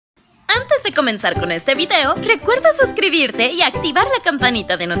Antes de comenzar con este video, recuerda suscribirte y activar la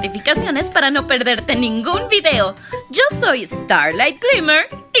campanita de notificaciones para no perderte ningún video. Yo soy Starlight Glimmer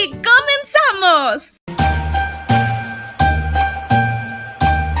y ¡comenzamos!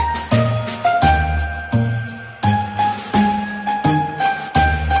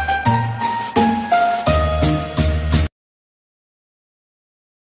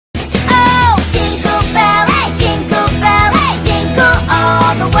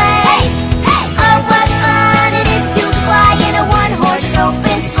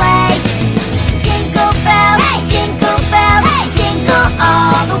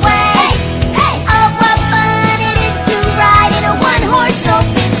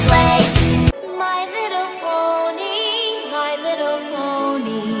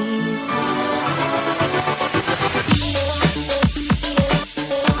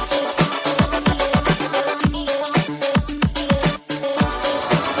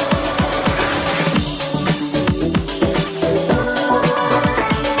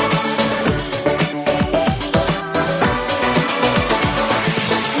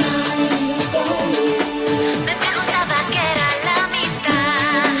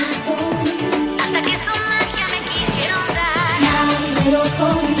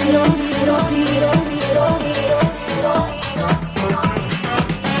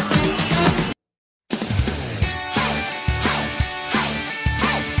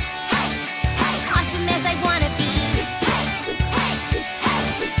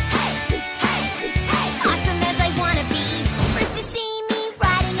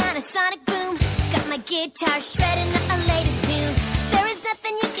 Guitar shredding up my latest tune. There is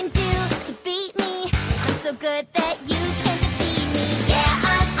nothing you can do to beat me. I'm so good that you can defeat me. Yeah,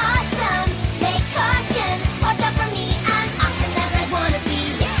 I'm awesome. Take caution. Watch out for me. I'm awesome as I wanna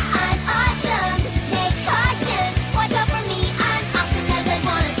be. Yeah, I'm awesome. Take caution. Watch out for me. I'm awesome as I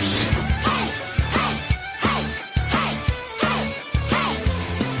wanna be. Hey, hey, hey, hey, hey, hey.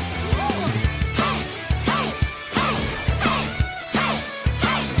 Ooh. Hey, hey, hey, hey, hey,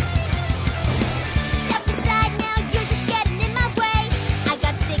 hey. Step aside now, you're just getting in my way. I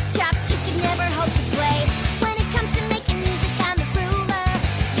got sick chops you could never hope to play. When it comes to making music, I'm the ruler.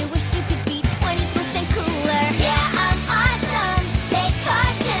 You wish you could be 20% cooler. Yeah, I'm awesome. Take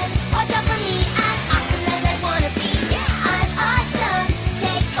caution. Watch out for me. I'm awesome as I wanna be. Yeah, I'm awesome.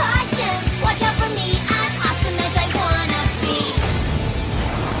 Take caution. Watch out for me. I'm awesome as I wanna be.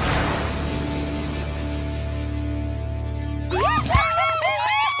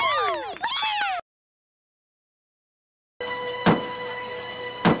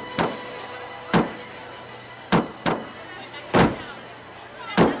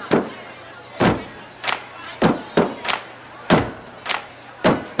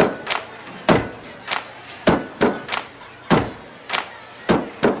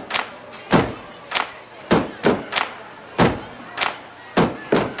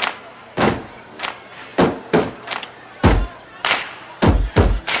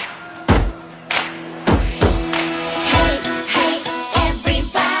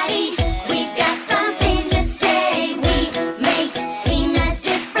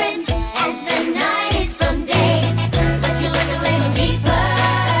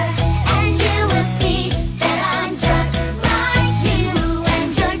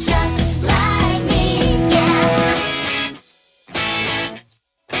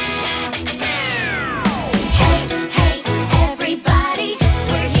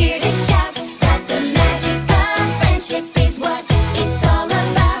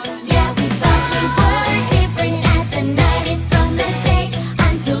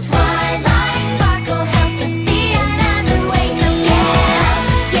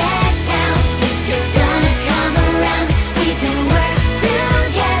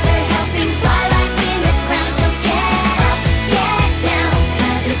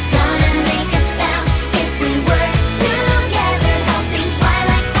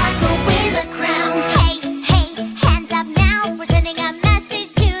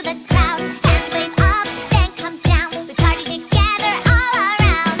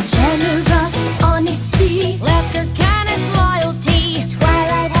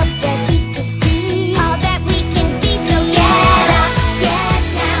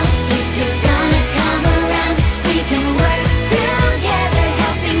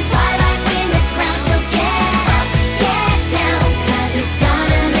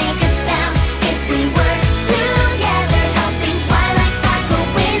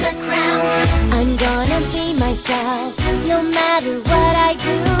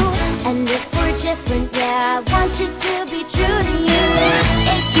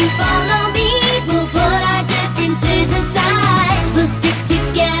 Follow me, we'll put our differences aside. We'll stick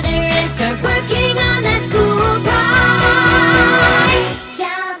together and start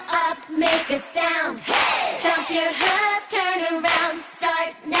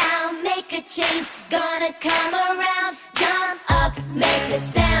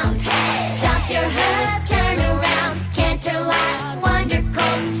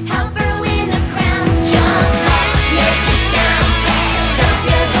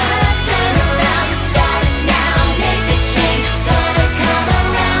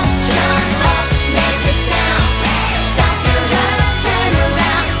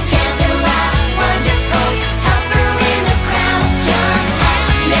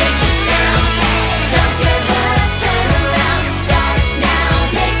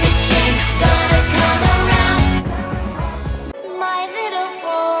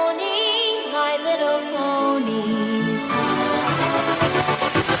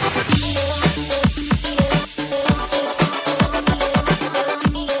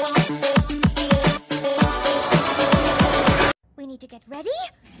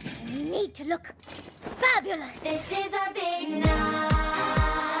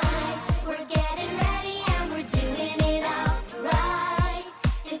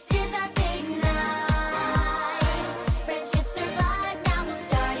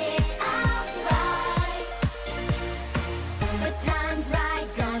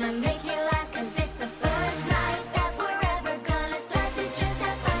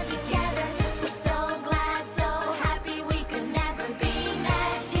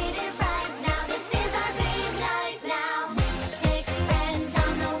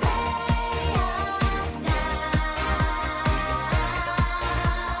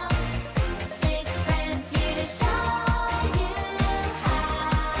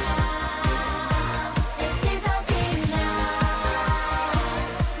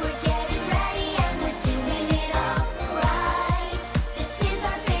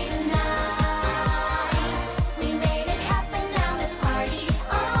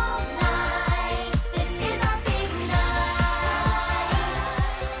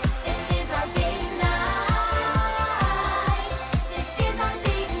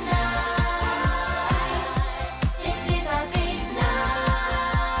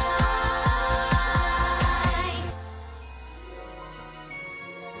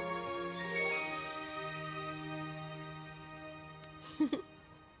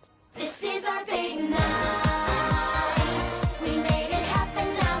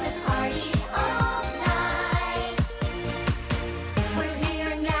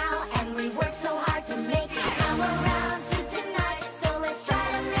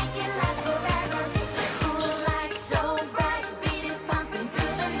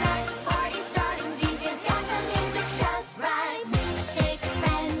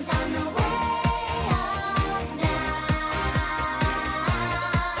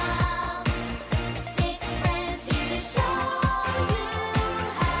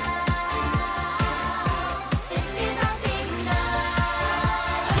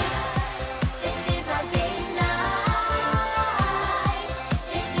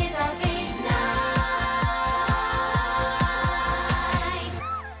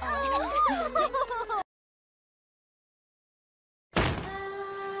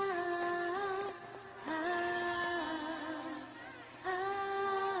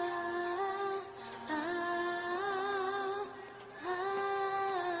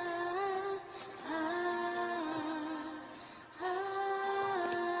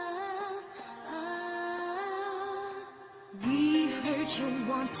you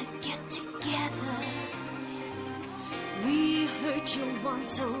want to get together. We heard you want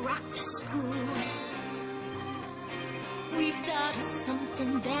to rock the school. We've got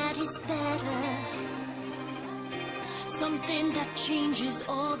something that is better, something that changes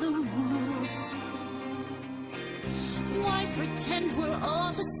all the rules. Why pretend we're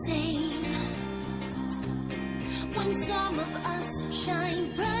all the same when some of us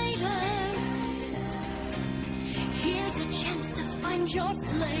shine brighter? Here's a chance to find your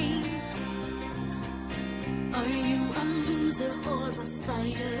flame. Are you a loser or a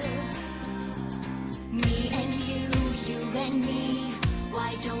fighter? Me and you and me,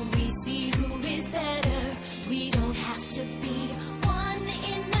 why don't we see